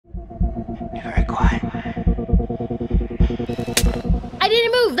Very quiet. I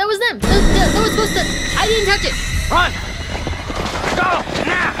didn't move. That was them. That was supposed to. I didn't touch it. Run! Go!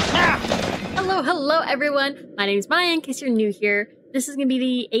 Now! Now! Hello, everyone. My name is Maya, in case you're new here. This is going to be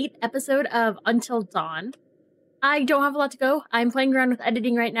the 8th episode of Until Dawn. I don't have a lot to go. I'm playing around with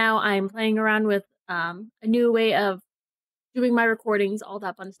editing right now. I'm playing around with a new way of doing my recordings, all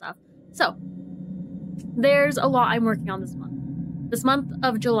that fun stuff. So, there's a lot I'm working on this month. This month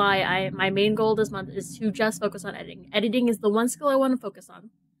of July, my main goal this month is to just focus on editing. Editing is the one skill I want to focus on.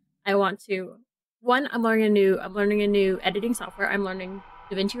 I want to, I'm learning a new editing software. I'm learning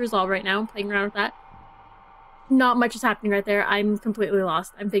DaVinci Resolve right now. I'm playing around with that. Not much is happening right there. I'm completely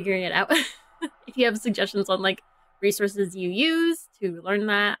lost. I'm figuring it out. If you have suggestions on like resources you use to learn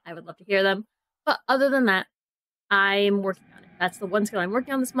that, I would love to hear them. But other than that, I'm working on it. That's the one skill I'm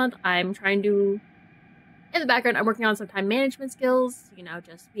working on this month. I'm trying to, in the background, I'm working on some time management skills, you know,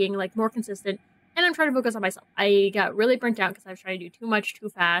 just being like more consistent. And I'm trying to focus on myself. I got really burnt out because I was trying to do too much too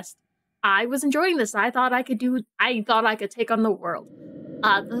fast. I was enjoying this. I thought I could take on the world.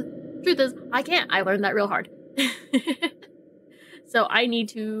 The truth is, I can't. I learned that real hard. So I need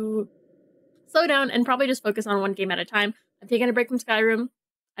to slow down and probably just focus on one game at a time. I'm taking a break from Skyrim.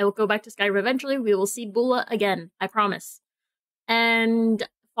 I will go back to Skyrim eventually. We will see Bula again. I promise. And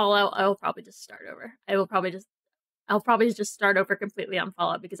Fallout, I will probably just start over. I'll probably just start over completely on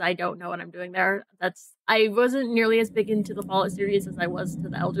Fallout because I don't know what I'm doing there. I wasn't nearly as big into the Fallout series as I was to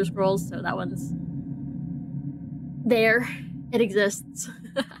the Elder Scrolls, so that one's there. It exists.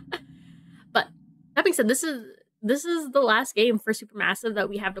 But that being said, this is the last game for Supermassive that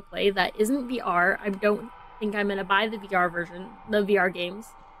we have to play that isn't VR. I don't think I'm gonna buy the VR version, the VR games.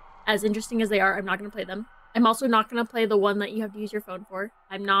 As interesting as they are, I'm not gonna play them. I'm also not going to play the one that you have to use your phone for.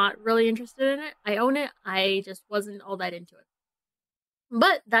 I'm not really interested in it. I own it. I just wasn't all that into it.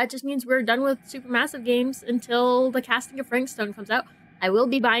 But that just means we're done with Supermassive games until the casting of Frankstone comes out. I will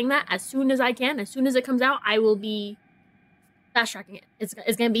be buying that as soon as I can. As soon as it comes out, I will be fast-tracking it. It's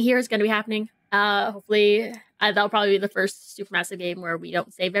going to be here. It's going to be happening. Hopefully, that'll probably be the first Supermassive game where we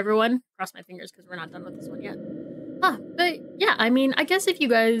don't save everyone. Cross my fingers because we're not done with this one yet. But yeah, I mean, I guess if you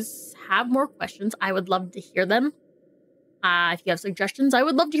guys have more questions, I would love to hear them. If you have suggestions, I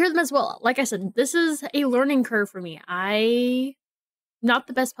would love to hear them as well. Like I said, this is a learning curve for me. I'm not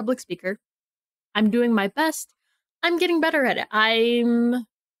the best public speaker. I'm doing my best. I'm getting better at it. To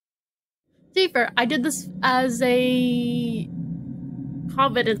be fair, I did this as a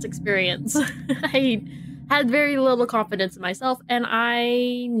confidence experience. I had very little confidence in myself, and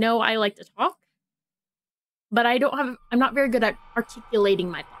I know I like to talk. But I'm not very good at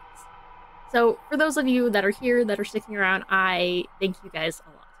articulating my thoughts. So for those of you that are here, that are sticking around, I thank you guys a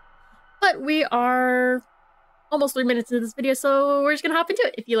lot. But we are almost 3 minutes into this video, so we're just gonna hop into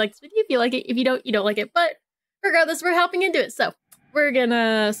it. If you like this video, if you like it. If you don't, you don't like it. But regardless, we're hopping into it. So we're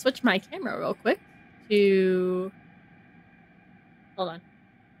gonna switch my camera real quick to... Hold on.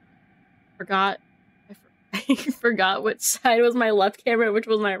 I forgot which side was my left camera, which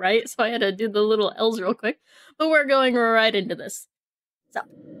was my right, so I had to do the little L's real quick. But we're going right into this. So.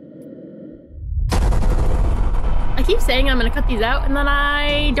 I keep saying I'm going to cut these out, and then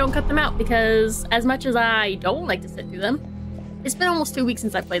I don't cut them out, because as much as I don't like to sit through them, it's been almost 2 weeks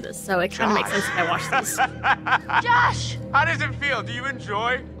since I played this, so it kind of makes sense that I watched this. Josh! How does it feel? Do you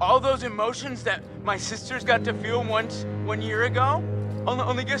enjoy all those emotions that my sisters got to feel 1 year ago?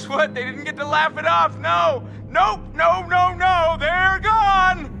 Only guess what? They didn't get to laugh it off. No! Nope! No! They're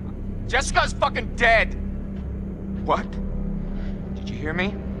gone! Jessica's fucking dead! What? Did you hear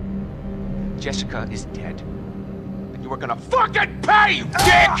me? Jessica is dead. And you were gonna fucking pay, you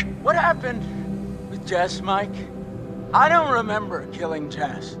dick! What happened with Jess, Mike? I don't remember killing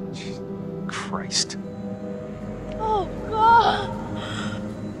Jess. Christ. Oh, God.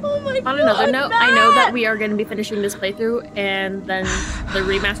 Oh my God. On another note, I know that we are going to be finishing this playthrough and then the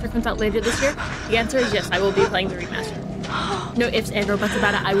remaster comes out later this year. The answer is yes, I will be playing the remaster. No ifs, and or buts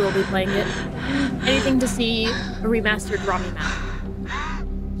about it, I will be playing it. Anything to see a remastered Rami map.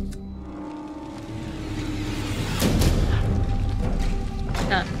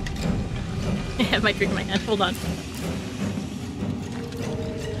 I have my drink in my hand, hold on.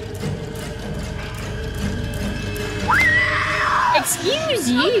 Excuse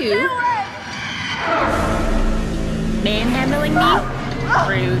you? Manhandling me?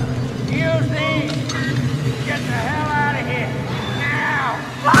 Rude. Excuse me! Get the hell out of here! Now!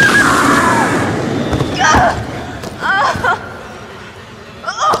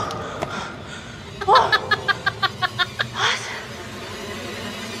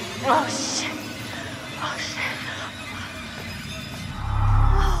 Oh, shit. Oh, shit.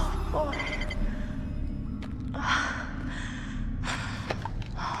 Oh, boy.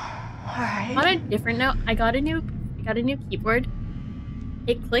 On a different note, I got a new keyboard.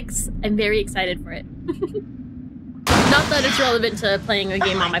 It clicks. I'm very excited for it. Not that it's relevant to playing a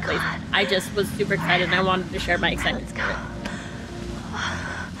game on my playthrough. I just was super excited and I wanted to share my excitement for it.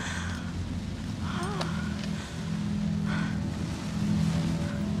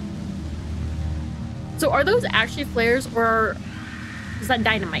 So are those actually flares or is that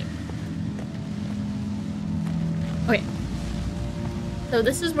dynamite? Okay. So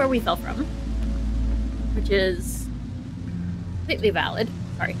this is where we fell from, which is completely valid.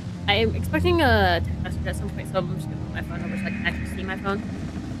 Sorry. I am expecting a text message at some point, so I'm just gonna put my phone over so I can actually see my phone.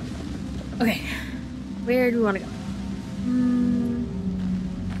 Okay. Where do we want to go?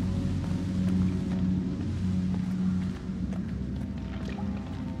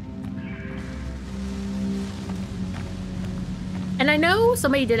 And I know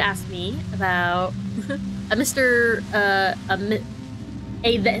somebody did ask me about a Mr.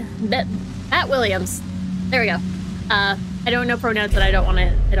 Matt Williams. There we go. I don't know pronouns, but I don't want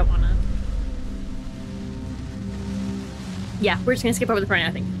to. Yeah, we're just gonna skip over the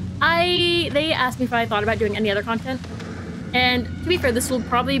pronoun thing. They asked me if I thought about doing any other content, and to be fair, this will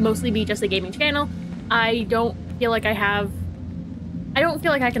probably mostly be just a gaming channel. I don't feel like I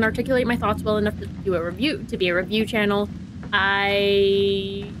can articulate my thoughts well enough to do a review, to be a review channel.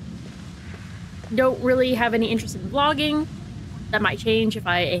 I don't really have any interest in vlogging. That might change if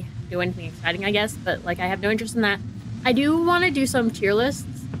I do anything exciting, I guess, but like I have no interest in that. I do want to do some tier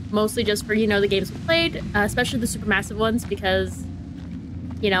lists, mostly just for, you know, the games we played, especially the supermassive ones, because,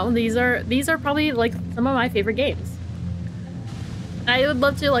 you know, these are probably like some of my favorite games. I would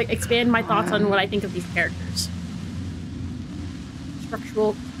love to like expand my thoughts on what I think of these characters.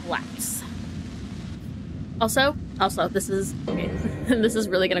 Structural collapse. Also, this is okay. This is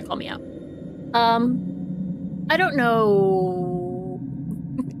really gonna call me out. I don't know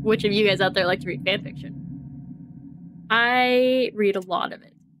which of you guys out there like to read fanfiction. I read a lot of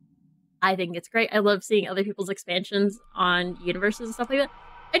it. I think it's great. I love seeing other people's expansions on universes and stuff like that.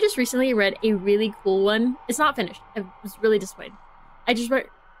 I just recently read a really cool one. It's not finished. I was really disappointed. I just read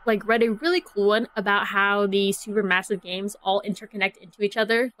a really cool one about how the supermassive games all interconnect into each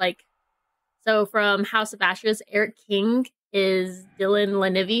other. Like, so from House of Ashes, Eric King is Dylan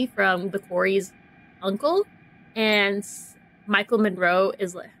Lenivy from the Quarry's uncle, and Michael Monroe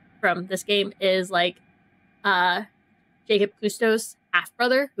is from this game is like Jacob Cousteau's half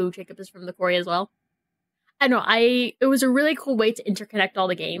brother, who Jacob is from the Quarry as well. I don't know. It was a really cool way to interconnect all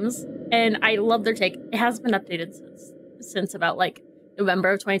the games, and I love their take. It hasn't been updated since about like November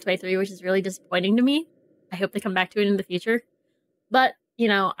of 2023, which is really disappointing to me. I hope they come back to it in the future. But you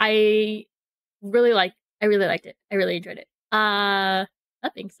know, I really liked it. I really enjoyed it. That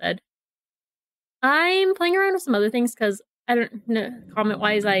being said, I'm playing around with some other things because I don't know. Comment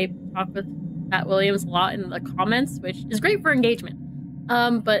wise, I talk with Matt Williams a lot in the comments, which is great for engagement.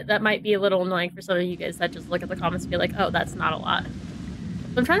 But that might be a little annoying for some of you guys that just look at the comments and be like, oh, that's not a lot.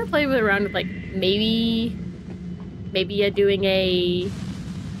 So I'm trying to play around with like maybe doing a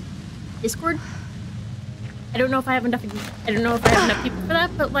Discord. I don't know if I have enough people for that,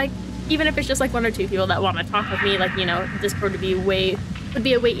 but like even if it's just like 1 or 2 people that want to talk with me, like, you know, Discord would be a way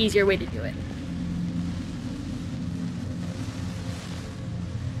easier way to do it.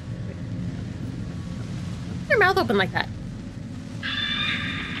 Keep your mouth open like that.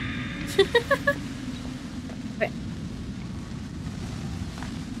 Okay.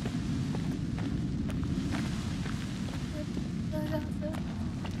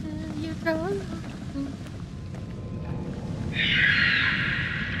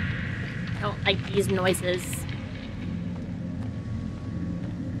 I don't like these noises.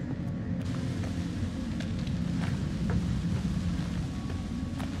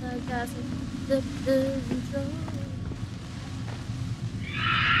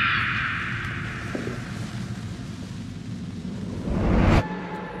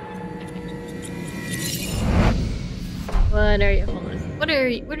 What are you? Hold on. What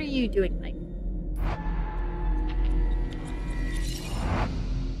are you doing, Mike?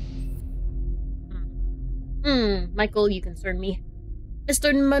 Michael, you concern me.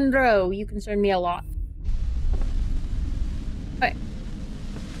 Mr. Monroe, you concern me a lot. Okay.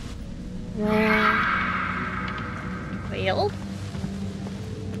 Well.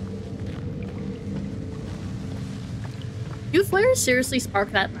 Do flares seriously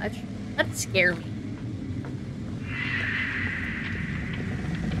spark that much? That'd scare me.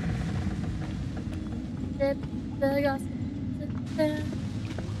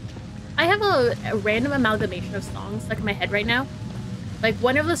 I have a random amalgamation of songs stuck in my head right now. Like,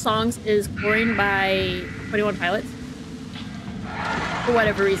 one of the songs is Chlorine by 21 Pilots. For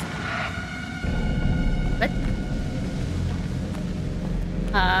whatever reason.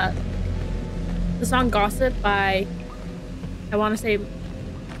 The song Gossip by, I want to say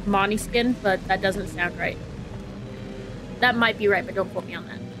Monty Skin, but that doesn't sound right. That might be right, but don't quote me on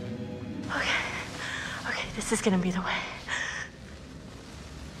that. Okay, this is gonna be the way.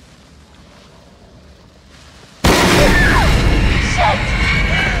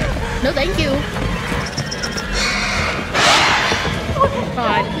 No, thank you.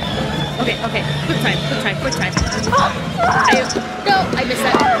 God. Okay. Quick time. No, I missed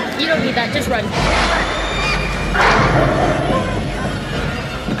that. You don't need that. Just run.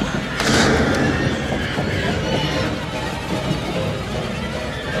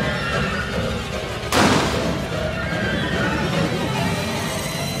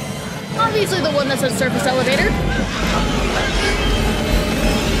 Obviously the one that says surface elevator.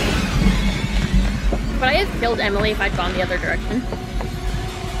 Would I have killed Emily if I'd gone the other direction?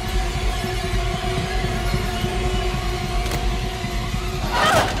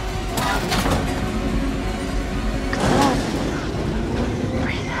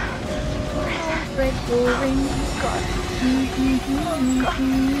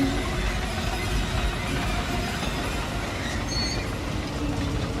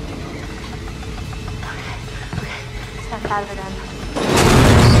 Snap out of it, Em.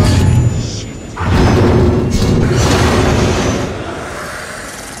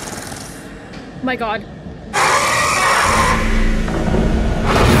 Oh my god.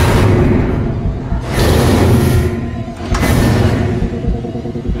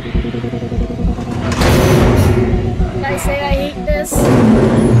 Did I say I hate this?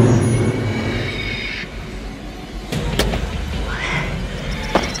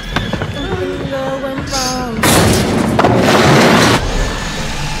 Something going wrong.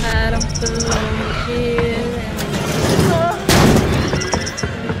 I don't belong here.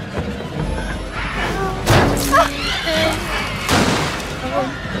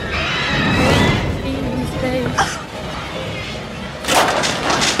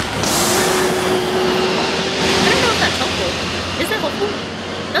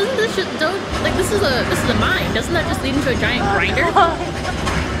 This is a mine. Doesn't that just lead into a giant grinder?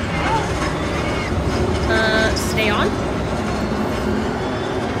 Stay on.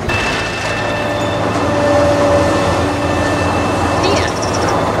 Yeah.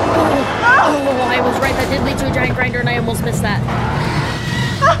 Oh, I was right. That did lead to a giant grinder, and I almost missed that.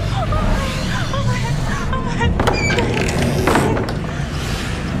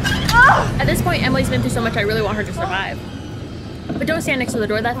 At this point, Emily's been through so much. I really want her to survive. But don't stand next to the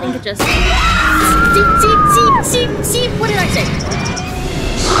door. That thing could just... See? What did I say?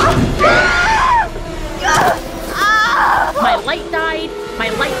 My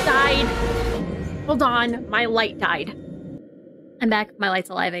light died. Hold on. My light died. I'm back. My light's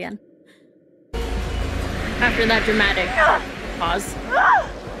alive again. After that dramatic pause.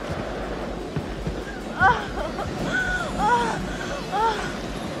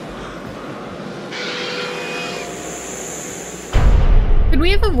 Could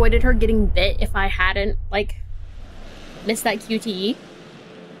we have avoided her getting bit if I hadn't, like, missed that QTE?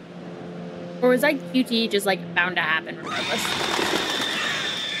 Or was that QTE just, like, bound to happen regardless?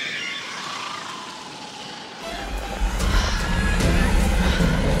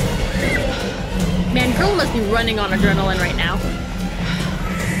 Man, girl must be running on adrenaline right now.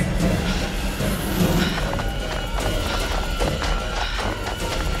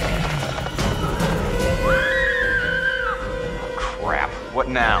 Crap. What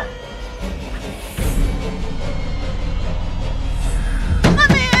now? Let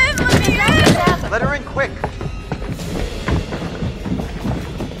me in! Let her in quick.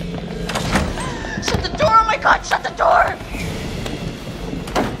 Shut the door! Oh my god, shut the door!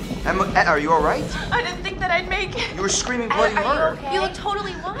 Emma, are you alright? I didn't think that I'd make it. You were screaming bloody murder. Okay? You look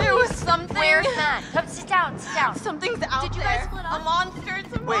totally wild. There was something. Where's Matt? Come sit down, Something's out Did you there. guys split up? A monster.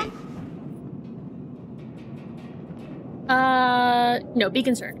 It's a Wait. No, be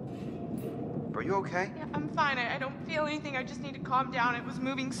concerned. Are you okay? Yeah, I'm fine. I don't feel anything. I just need to calm down. It was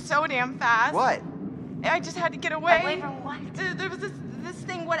moving so damn fast. What? I just had to get away. Away from what? There was this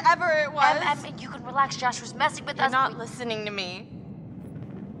thing, whatever it was. Em, you can relax. Josh was messing with You're us. not listening to me.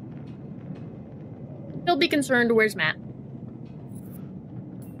 Still be concerned. Where's Matt?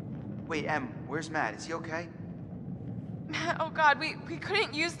 Wait, Em, where's Matt? Is he okay? Oh God, we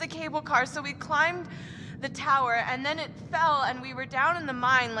couldn't use the cable car, so we climbed the tower, and then it fell, and we were down in the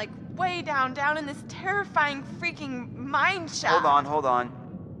mine, like way down in this terrifying freaking mine shaft. Hold on.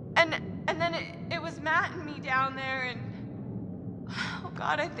 And then it was Matt and me down there, and oh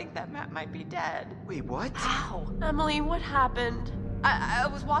God, I think that Matt might be dead. Wait, what? Ow. Emily, what happened? I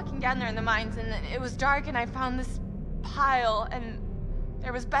was walking down there in the mines, and it was dark, and I found this pile, and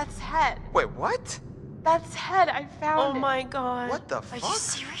There was Beth's head. Wait, what? Beth's head, I found Oh it. my god. What the Are fuck? you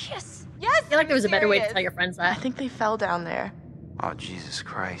serious? Yes, I feel like there was a better way to serious. tell your friends I that. think they fell down there. Oh, Jesus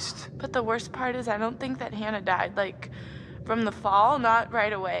Christ. But the worst part is I don't think that Hannah died, like, from the fall, not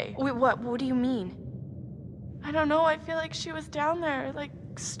right away. Wait, what do you mean? I don't know, I feel like she was down there, like,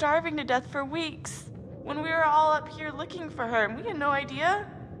 starving to death for weeks. When we were all up here looking for her, and we had no idea.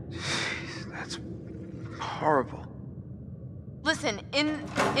 That's horrible. Listen, in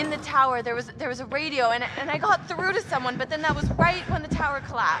the tower, there was a radio, and I got through to someone, but then that was right when the tower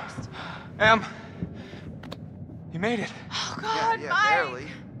collapsed. Em, you made it. Oh, God, yeah, Mike! barely.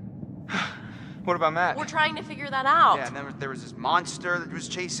 What about Matt? We're trying to figure that out. Yeah, and then there was this monster that was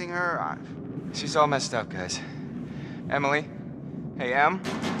chasing her. She's all messed up, guys. Emily? Hey, Em?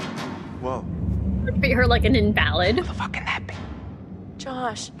 Whoa. Treat her like an invalid. Who the fuck can that be?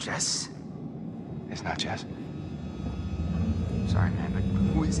 Josh, Jess? It's not Jess. Sorry, man, but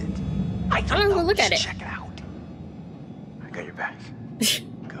who is it? I don't know, look at it. Check it out. I got your back.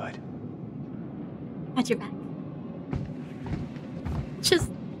 Good. At your back.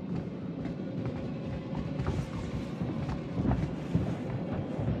 Just.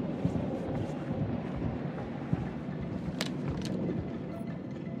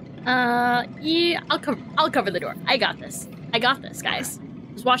 Yeah, I'll cover the door. I got this, guys.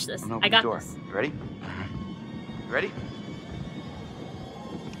 Just watch this. I'm gonna I open got the door. this. You ready? You ready?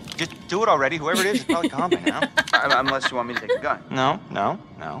 Just do it already. Whoever it is probably calm by now. Unless you want me to take the gun. No.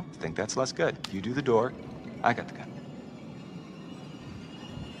 I think that's less good. You do the door. I got the gun.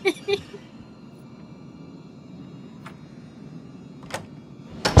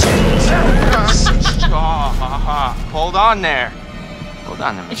 Hold on there. Hold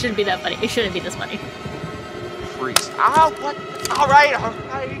on there. It shouldn't be that funny. It shouldn't be this funny. Freeze. Ow, what? All right.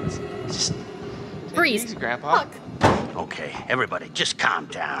 Just Freeze. easy, Grandpa. Fuck. Okay, everybody, just calm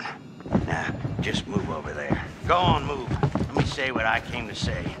down. Now, just move over there. Go on, move. Let me say what I came to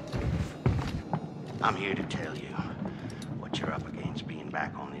say. I'm here to tell you what you're up against being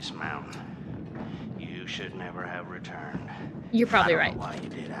back on this mountain. You should never have returned. You're probably I right. don't know why you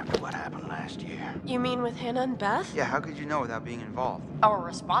did after what happened last year. you mean with Hannah and Beth? Yeah, how could you know without being involved? Or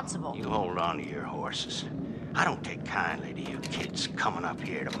responsible. You hold on to your horses. I don't take kindly to you kids coming up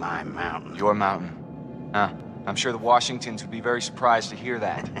here to my mountain. Your mountain. Huh. I'm sure the Washingtons would be very surprised to hear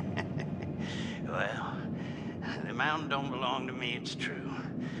that. Well, the mountain don't belong to me, it's true.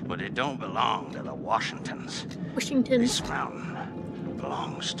 But it don't belong to the Washingtons. Washington. This mountain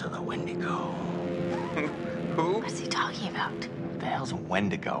belongs to the Wendigo. Who? What's he talking about? The hell's a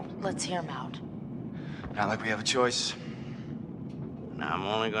Wendigo? Let's hear him out. Not like we have a choice. Now, I'm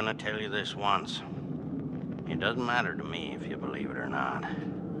only gonna tell you this once. It doesn't matter to me if you believe it or not.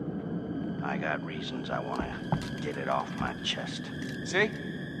 I got reasons I wanna get it off my chest. See?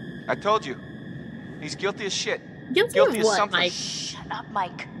 I told you. He's guilty as shit. Guilty Guilty of as what, something. Mike? Shut up,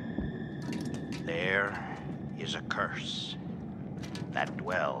 Mike. There is a curse that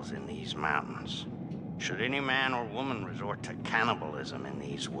dwells in these mountains. Should any man or woman resort to cannibalism in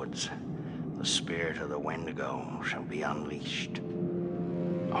these woods, the spirit of the Wendigo shall be unleashed.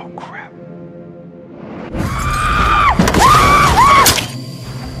 Oh, crap.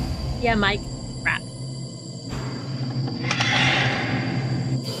 Yeah, Mike. Crap.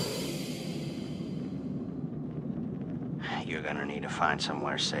 You're gonna need to find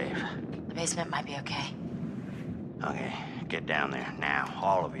somewhere safe. The basement might be okay. Okay, get down there now,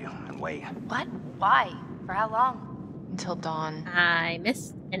 all of you, and wait. What? Why? For how long? Until dawn. I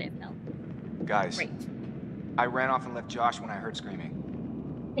missed and it fell. Guys, Great. I ran off and left Josh when I heard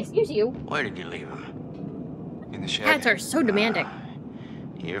screaming. Excuse you. Where did you leave him? In the shed. Cats are so demanding.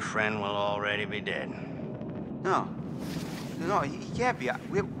 Your friend will already be dead. No. No, he can't be.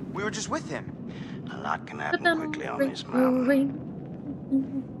 We were just with him. A lot can happen quickly on this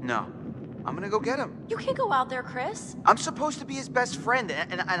mountain. No. I'm gonna go get him. You can't go out there, Chris. I'm supposed to be his best friend,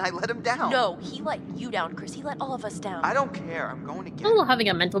 and I let him down. No, he let you down, Chris. He let all of us down. I don't care. I'm going to get Little him. having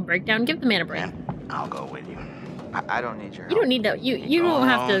a mental breakdown. Give the man a break. Then I'll go with you. I don't need your help. You don't need to. You don't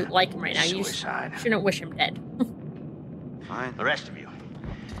have to like him right now. You Suicide. shouldn't wish him dead. Fine. The rest of you,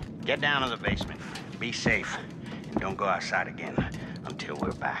 get down to the basement. Be safe. And don't go outside again until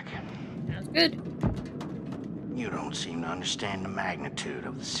we're back. Sounds good. You don't seem to understand the magnitude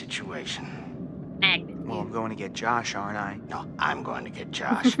of the situation. Magnitude. Well, I'm going to get Josh, aren't I? No, I'm going to get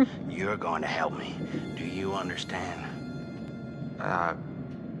Josh. You're going to help me. Do you understand?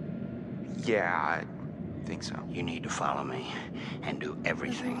 Yeah, I think so. You need to follow me and do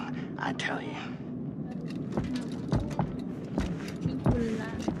everything I tell you.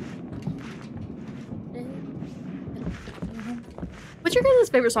 What What's your guys'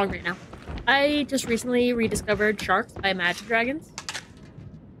 favorite song right now? I just recently rediscovered Sharks by Imagine Dragons.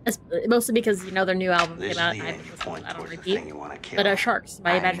 Mostly because, you know, their new album This came out. is the I end. You listened to point that on towards the repeat. thing you want to kill. But Sharks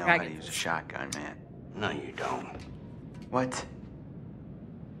by I Imagine know how to Dragons. use a shotgun, man. No, you don't. What?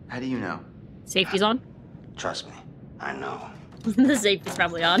 How do you know? Safety's on. Trust me. I know. The safety's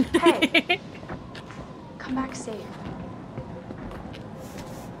probably on. Hey. Come back safe.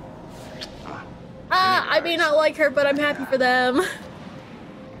 I may not like her, but I'm happy for them.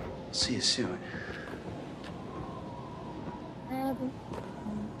 See you soon.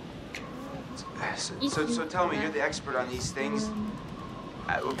 So tell me, you're the expert on these things.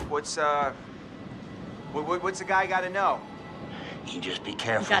 What's the guy got to know? You just be You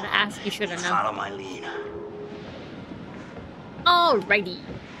careful. gotta ask, you should've known. Follow my lead. Alrighty.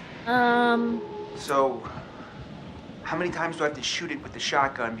 So, how many times do I have to shoot it with the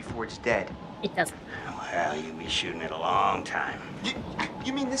shotgun before it's dead? It doesn't. Well, you'll be shooting it a long time.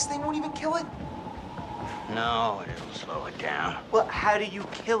 You mean this thing won't even kill it? No, it'll slow it down. Well, how do you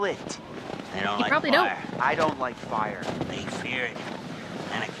kill it? They don't You like probably don't. fire. I don't like fire. They fear it,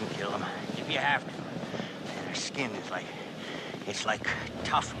 and it can kill them if you have to. And their skin is like, it's like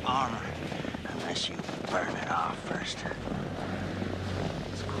tough armor, unless you burn it off first.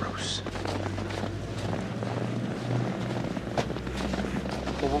 It's gross.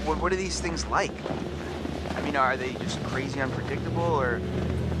 Well, what are these things like? I mean, are they just crazy unpredictable, or?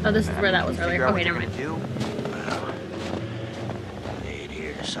 Oh, this is where that was can you earlier. figure out Okay, what never they're mind. gonna do? Well, they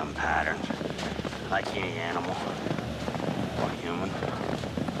adhere to some patterns, like any animal or human.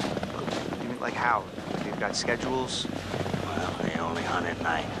 You mean like how? They've got schedules? Well, they only hunt at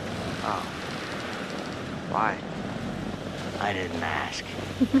night. Oh. Why? I didn't ask.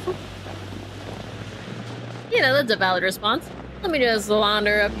 You know, that's a valid response. Let me just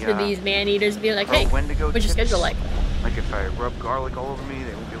wander up to Yeah. these man-eaters and be like, Oh, hey, Wendigo what's your tips? schedule like? Like if I rub garlic all over me,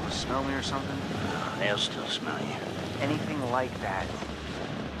 they won't be able to smell me or something? They'll still smell you. Anything like that.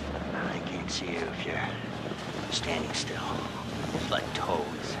 I can't see you if you're standing still. It's like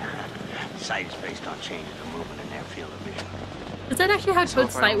toads. Sight is based on changes of movement in their field of vision. Is that actually how So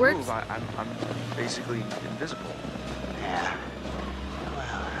Toad's if I sight don't works? move, I'm basically invisible. Yeah.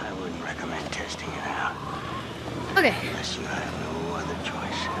 Well, I wouldn't recommend testing it out Okay. unless you have no other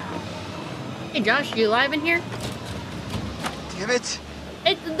choice. Hey, Josh, you alive in here? Damn it!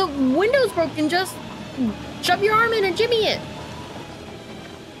 The window's broken, just shove your arm in and jimmy it.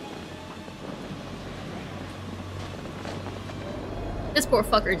 This poor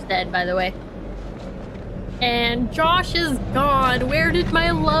fucker's dead, by the way. And Josh is gone. Where did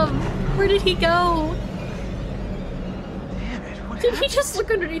my love? Where did he go? Damn it, what Did he just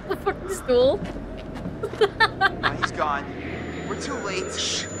look underneath the fucking stool? No, he's gone. We're too late.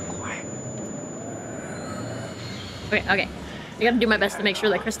 Shh, quiet. Okay. I gotta do my best to make sure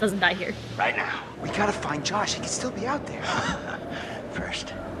that Chris doesn't die here. Right now. We gotta find Josh. He could still be out there.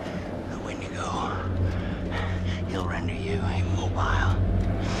 First, the Wendigo. He'll render you immobile.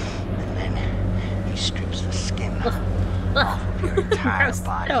 And then he strips the skin off of your entire Gross.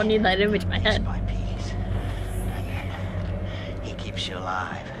 body. I don't need that image in my Piece head. by piece. And then he keeps you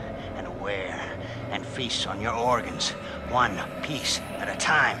alive and aware and feasts on your organs, one piece at a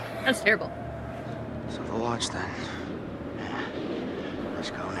time. That's terrible. So the launch then. Let's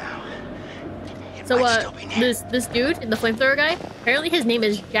go now. It So, might still be near. this dude, the flamethrower guy, apparently his name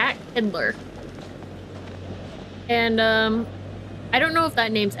is Jack Kindler. And, I don't know if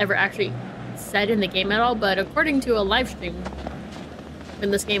that name's ever actually said in the game at all, but according to a live stream,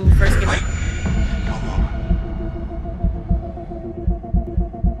 when this game first came out. No more.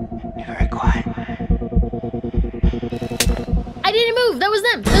 Be very quiet. I didn't move! That was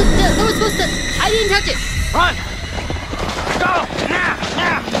them! That was supposed to... I didn't touch it! Run! Go! Now!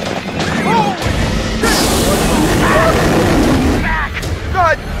 Now! Back!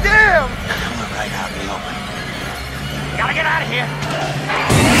 God damn! We're right out in the open. Gotta get out of here!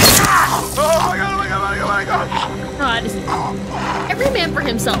 Oh my god! No, I just... Every man for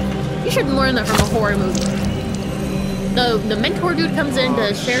himself. You should learn that from a horror movie. The mentor dude comes in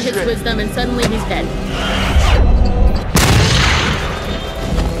to share his wisdom and suddenly he's dead.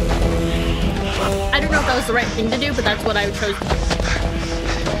 I don't know if that was the right thing to do, but that's what I chose to do.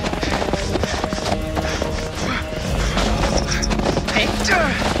 Okay.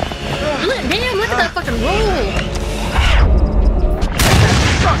 Damn, look at that fucking roll!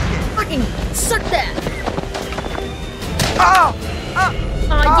 Fucking suck that! Oh!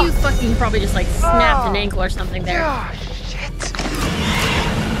 Aw, you fucking probably just like snapped an ankle or something there. Oh, shit.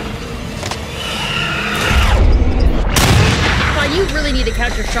 Aw, you really need to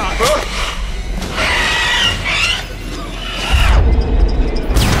catch your shot.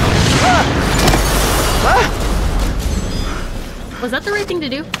 Was that the right thing to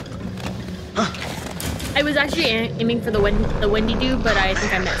do? I was actually aiming for the Wendy dude, but I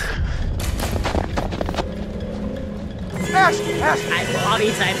think I missed. Ash!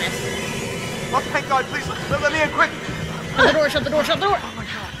 Obviously I missed. Oh, thank God, please, let me in, quick! Shut the door, shut the door, shut the door! Oh my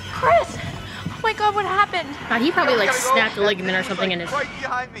God. Chris! Oh my God, what happened? God, he probably like Gotta go. snapped a ligament or something in his... Right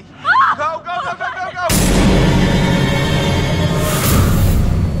behind me. Ah! Go, go, go, go, go, go!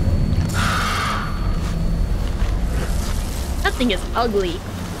 That thing is ugly.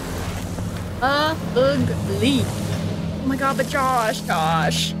 Ugly. Oh my God, but Josh,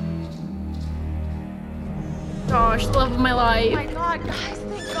 the love of my Oh life. my God, guys,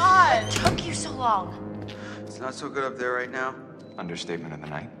 thank God. Took you so long. It's not so good up there right now. Understatement of the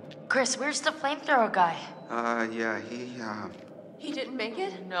night. Chris, where's the flamethrower guy? Yeah, He didn't make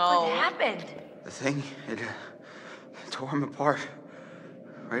it? What No. happened? the thing, it tore him apart.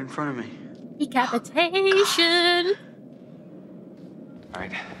 Right in front of me. Decapitation. All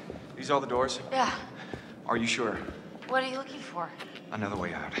right. These all the doors? Yeah. Are you sure? What are you looking for? Another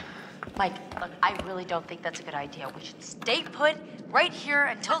way out. Mike, look, I really don't think that's a good idea. We should stay put right here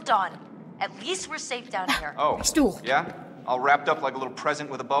until dawn. At least we're safe down here. Oh. Stool. Yeah? All wrapped up like a little present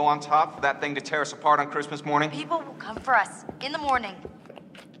with a bow on top for that thing to tear us apart on Christmas morning? People will come for us in the morning.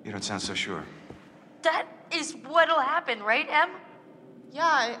 You don't sound so sure. That is what'll happen, right, Em?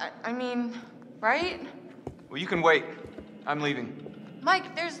 Yeah, I mean, right? Well, you can wait. I'm leaving.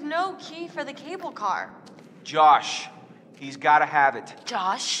 Mike, there's no key for the cable car. Josh. He's gotta have it.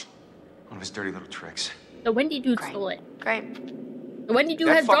 Josh? One of his dirty little tricks. The Wendy dude Great. stole it. Great. The Wendy dude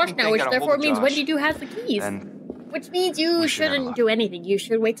That has Josh fucking now, thing which got a hold therefore of means Josh. Wendy dude has the keys. Then Which means you we should have shouldn't luck. do anything. You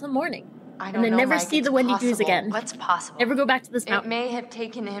should wait till morning. I And don't then know, never Mike, see it's the Wendy dudes possible. again. What's possible? Never go back to this It mountain. may have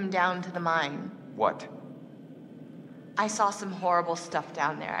taken him down to the mine. what? I saw some horrible stuff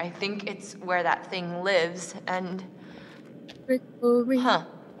down there. I think it's where that thing lives, and... Trickery. Huh.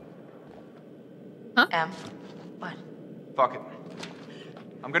 Em? What? Fuck it.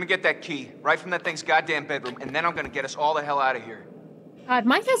 I'm gonna get that key right from that thing's goddamn bedroom, and then I'm gonna get us all the hell out of here. God,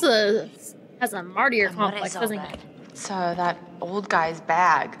 Mike has a martyr And what complex, is all doesn't that? he? It's that old guy's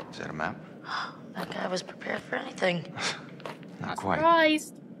bag. Is that a map? That guy was prepared for anything. Not quite.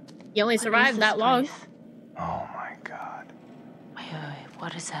 Surprised. He only What is survived this that long. place? Oh my God. Wait,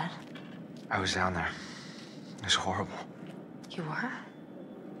 what is that? I was down there. It was horrible. You were?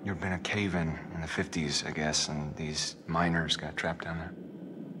 There'd been a cave-in the 50s, I guess, and these miners got trapped down there.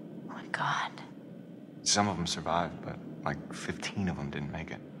 Oh my God. Some of them survived, but like 15 of them didn't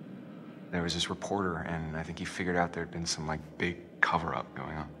make it. There was this reporter, and I think he figured out there'd been some like big cover-up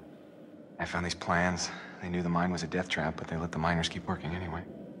going on. I found these plans. They knew the mine was a death trap, but they let the miners keep working anyway.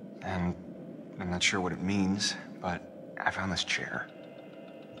 And I'm not sure what it means, but I found this chair.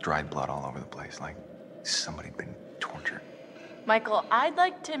 Dried blood all over the place, like somebody'd been tortured. Michael, I'd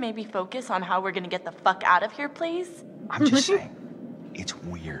like to maybe focus on how we're gonna get the fuck out of here, please. I'm just saying, it's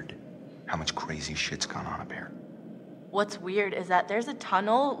weird how much crazy shit's gone on up here. What's weird is that there's a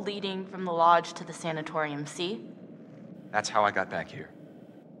tunnel leading from the lodge to the sanatorium, see? That's how I got back here.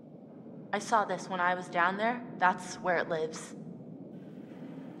 I saw this when I was down there. That's where it lives.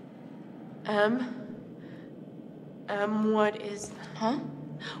 What is... Huh?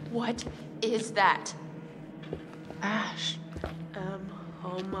 What is that? Ash.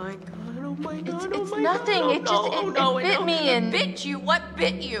 Oh my God, oh my God, It's oh my nothing. God. It just it bit me and Bit you? What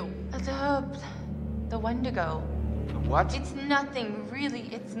bit you? the Wendigo. What? It's nothing, really.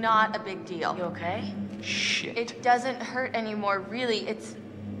 It's not a big deal. You okay? Shit. It doesn't hurt anymore, really.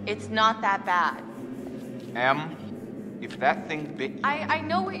 It's not that bad. Em, if that thing bit you, I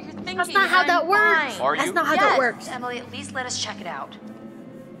know what you're thinking. That's not how I'm that works. fine. Are That's you? not how Yes. that works. Emily, at least let us check it out.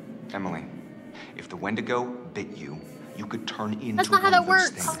 Emily, if the Wendigo bit you, you could turn into That's not how one that of those works.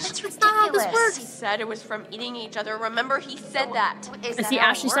 things. That's That's not how this ridiculous. He works. said it was from eating each other. Remember, he said that. Is And that see, how it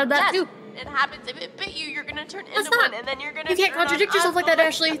Ashley said that Yes, too. it happens. If it bit you, you're gonna turn That's into not- one, and then you're gonna. You can't turn on contradict us. yourself like that, Oh my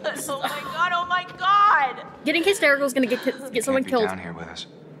Ashley. God, oh my God! Oh my God! Getting hysterical is gonna get someone Can't be killed. down here with us.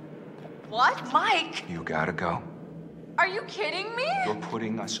 What? Mike! You gotta go. Are you kidding me? You're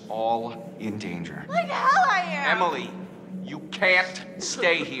putting us all in danger. Like hell I am. Emily, you can't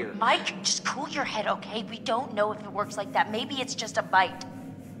stay here. Mike, just cool your head, okay? We don't know if it works like that. Maybe it's just a bite.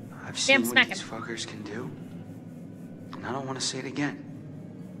 I've seen what smack these him. fuckers can do, and I don't want to see it again.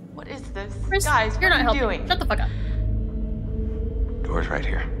 What is this? Chris, Guys, you're what not are you helping. doing? Shut the fuck up. Door's right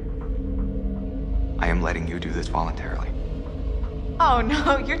here. I am letting you do this voluntarily. Oh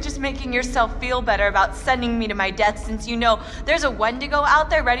no, you're just making yourself feel better about sending me to my death since you know there's a Wendigo out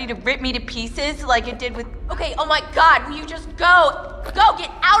there ready to rip me to pieces like it did with... Okay. Oh my God! Will you just go? Go! Get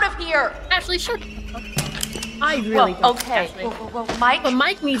out of here! Ashley, shut the fuck up. I really don't, okay. Ashley. Whoa, Mike. But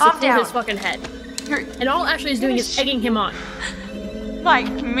Mike needs to calm cool down. his fucking head. And all Ashley's doing is egging him on. Like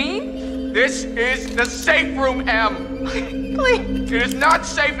me? This is the safe room, Em. Please. It is not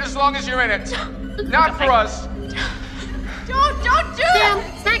safe as long as you're in it. Not for us. Don't do Sam,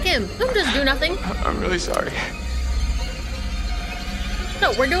 that! smack him. Don't just do nothing. I'm really sorry.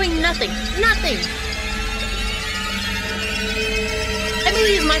 No, we're doing nothing. Nothing.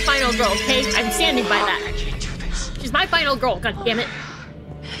 Emily is my final girl, okay? I'm standing by that. I can't do this. She's my final girl, god damn it.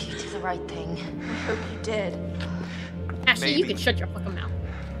 You did the right thing. I hope you did. Ashley, you Maybe. can shut your fucking mouth.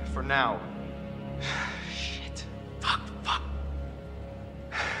 For now. Shit. Fuck.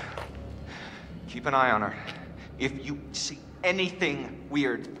 Keep an eye on her. If you see anything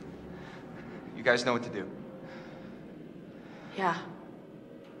weird, you guys know what to do. Yeah.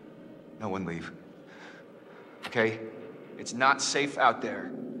 No one leave. Okay? It's not safe out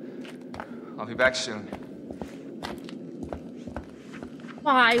there. I'll be back soon.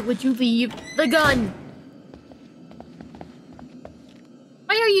 Why would you leave the gun?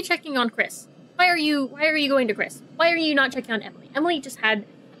 Why are you checking on Chris? Why are you going to Chris? Why are you not checking on Emily? Emily just had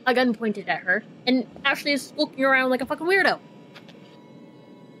a gun pointed at her, and Ashley is skulking around like a fucking weirdo.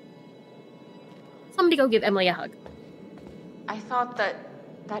 Somebody go give Emily a hug. I thought that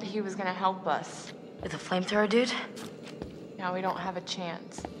he was gonna help us. With a flamethrower, dude? Now we don't have a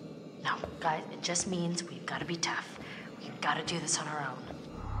chance. No, guys, it just means we've got to be tough. We've got to do this on our own.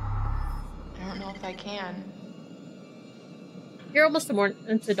 I don't know if I can. You're almost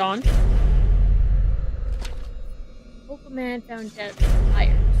into dawn. Local man found dead in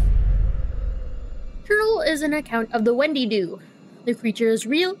fires. Turtle is an account of the Wendy Do. The creature is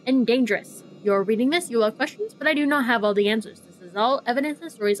real and dangerous. You're reading this, you will have questions, but I do not have all the answers. This is all evidence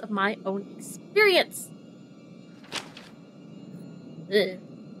and stories of my own experience. Ugh.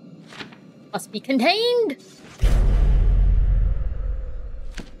 Must be contained.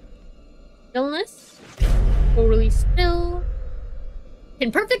 Stillness. Totally still.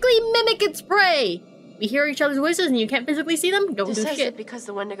 Can perfectly mimic its prey. We hear each other's voices and you can't physically see them? Don't This do says shit. that because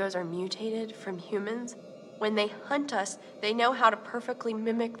the Wendigos are mutated from humans, when they hunt us, they know how to perfectly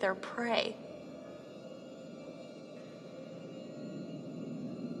mimic their prey.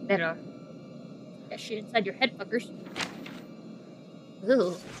 Better get shit inside your head, fuckers.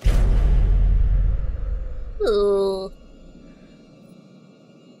 Ugh. Ugh.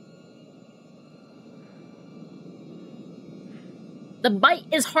 The bite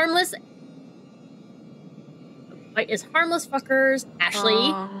is harmless. The bite is harmless, fuckers.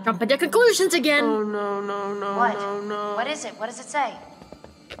 Ashley, jumping to conclusions again. Oh no, What? no. What is it? What does it say?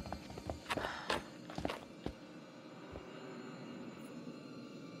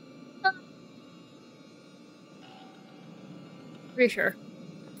 Pretty sure.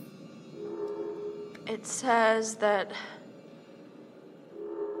 It says that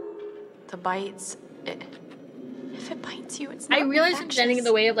the bites. If it bites you, it's not I realize I'm standing in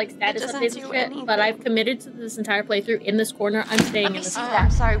the way of like It status doesn't updates do and shit, anything. but I've committed to this entire playthrough in this corner. I'm staying Let in me this see corner. that.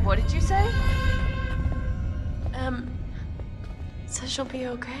 I'm sorry, what did you say? It says she'll be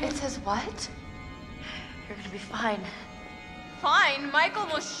okay. It says what? You're gonna be fine. Fine, Mike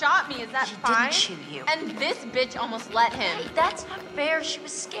almost shot me, is that He fine? didn't shoot you. And this bitch almost let him. Hey, that's not fair. She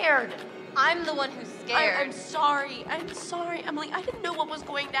was scared. I'm the one who's scared. I'm sorry, Emily. I didn't know what was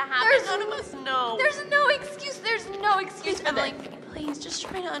going to happen. There's None of us know. There's no excuse. There's no excuse for Emily, this. please, just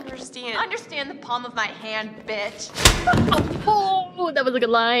try to understand. Understand the palm of my hand, bitch. Oh, that was a good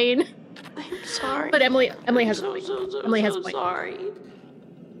line. I'm sorry. But Emily has a so, point. so, so, Emily has a so point. sorry.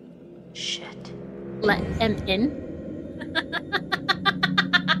 Shit. Let M in.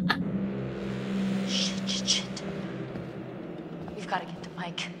 Shit. We've got to get to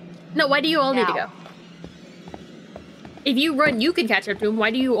Mike. No, why do you all need to Now. go? If you run, you can catch up to him.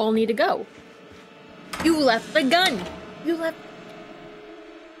 Why do you all need to go? You left the gun. You left.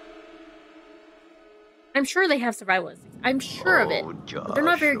 I'm sure they have survival instincts. I'm sure of it. But they're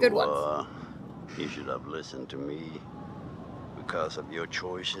not very good ones. You should have listened to me. Because of your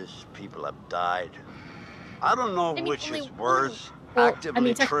choices, people have died. I don't know Maybe which only is one. worse, Well,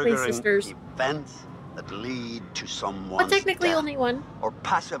 actively technically triggering sisters. events that lead to But someone's technically death, only one. or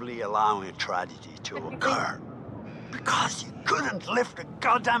passively allowing a tragedy to Technically. occur. Because you couldn't lift a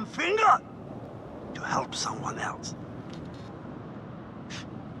goddamn finger to help someone else.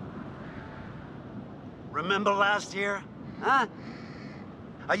 Remember last year? Huh?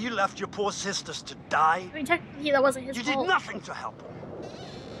 How you left your poor sisters to die? I mean, technically that wasn't his You fault. did nothing to help them.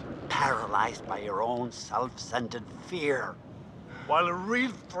 Paralyzed by your own self-centered fear, while a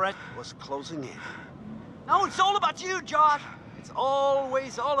real threat was closing in. Now it's all about you, Josh. It's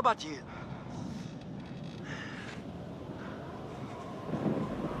always all about you.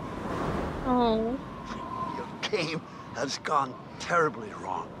 Oh. Your game has gone terribly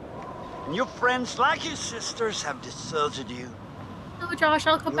wrong. And your friends, like your sisters, have deserted you. No, Josh,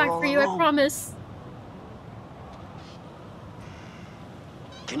 I'll come You're back all for you, I alone. promise.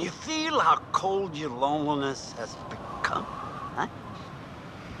 Can you feel how cold your loneliness has become? Huh?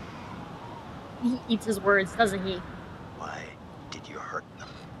 He eats his words, doesn't he? Why did you hurt them?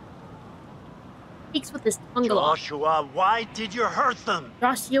 Speaks with his tongue a lot. Joshua, why did you hurt them?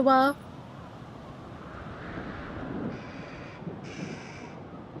 Joshua.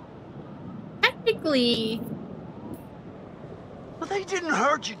 Technically, Well, they didn't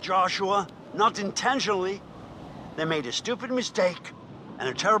hurt you, Joshua. Not intentionally. They made a stupid mistake, and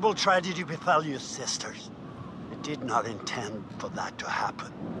a terrible tragedy befell your sisters. They did not intend for that to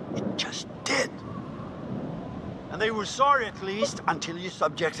happen. It just did. And they were sorry, at least, until you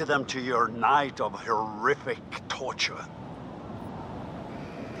subjected them to your night of horrific torture.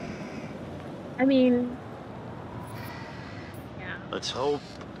 I mean, yeah. Let's hope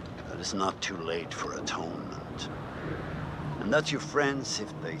that it's not too late for atonement. And that your friends,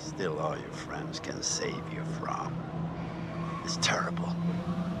 if they still are your friends, can save you from this terrible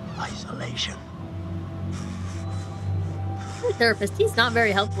isolation. Poor therapist, he's not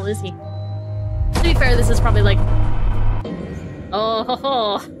very helpful, is he? To be fair, this is probably like... Oh, ho,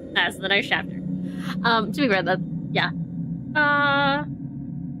 ho. That's the next chapter. To be fair, that... Yeah.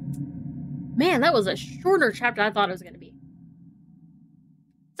 Man, that was a shorter chapter than I thought it was going to be.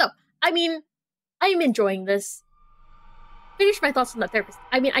 So, I mean, I'm enjoying this. Finish my thoughts on the therapist.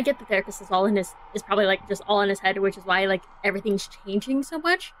 I mean, I get the therapist is probably like just all in his head, which is why like everything's changing so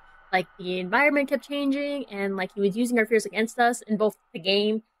much. Like the environment kept changing, and like he was using our fears against us in both the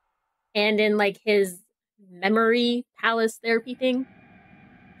game and in like his memory palace therapy thing.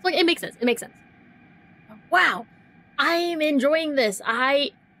 So like it makes sense. It makes sense. Wow, I'm enjoying this.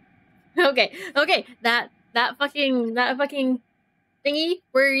 Okay. That fucking thingy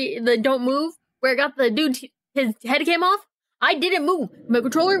where the don't move, where it got the dude his head came off. I didn't move. My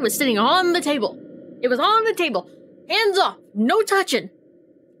controller was sitting on the table. It was on the table. Hands off. No touching.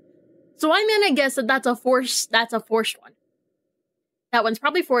 So I'm gonna guess that that's a forced one. That one's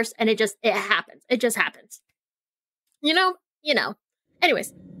probably forced, and it happens. It just happens. You know?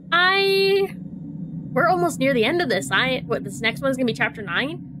 Anyways, we're almost near the end of this. This next one's gonna be chapter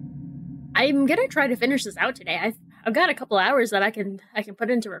 9. I'm gonna try to finish this out today. I've got a couple hours that I can put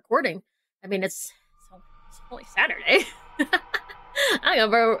into recording. I mean, it's only Saturday. I'm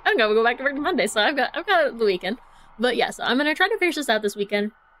gonna go back to work on Monday, so I've got the weekend. But yeah, so I'm gonna try to finish this out this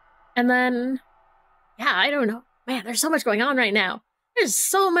weekend, and then yeah, I don't know, man. There's so much going on right now. There's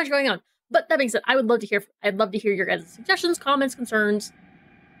so much going on. But that being said, I'd love to hear your guys' suggestions, comments, concerns.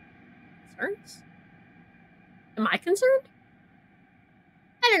 Concerns? Am I concerned?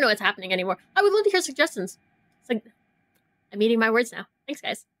 I don't know what's happening anymore. I would love to hear suggestions. It's like I'm eating my words now. Thanks,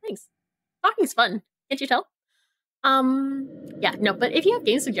 guys. Thanks. Talking's fun. Can't you tell? Yeah, no, but if you have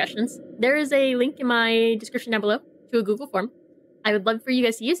game suggestions, there is a link in my description down below to a Google form. I would love for you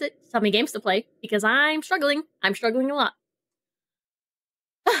guys to use it to tell me games to play, because I'm struggling. I'm struggling a lot.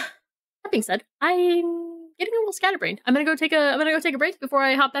 That being said, I'm getting a little scatterbrained. I'm gonna go take a break before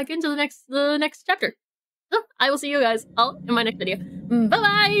I hop back into the next chapter. So I will see you guys all in my next video. Bye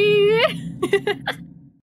bye.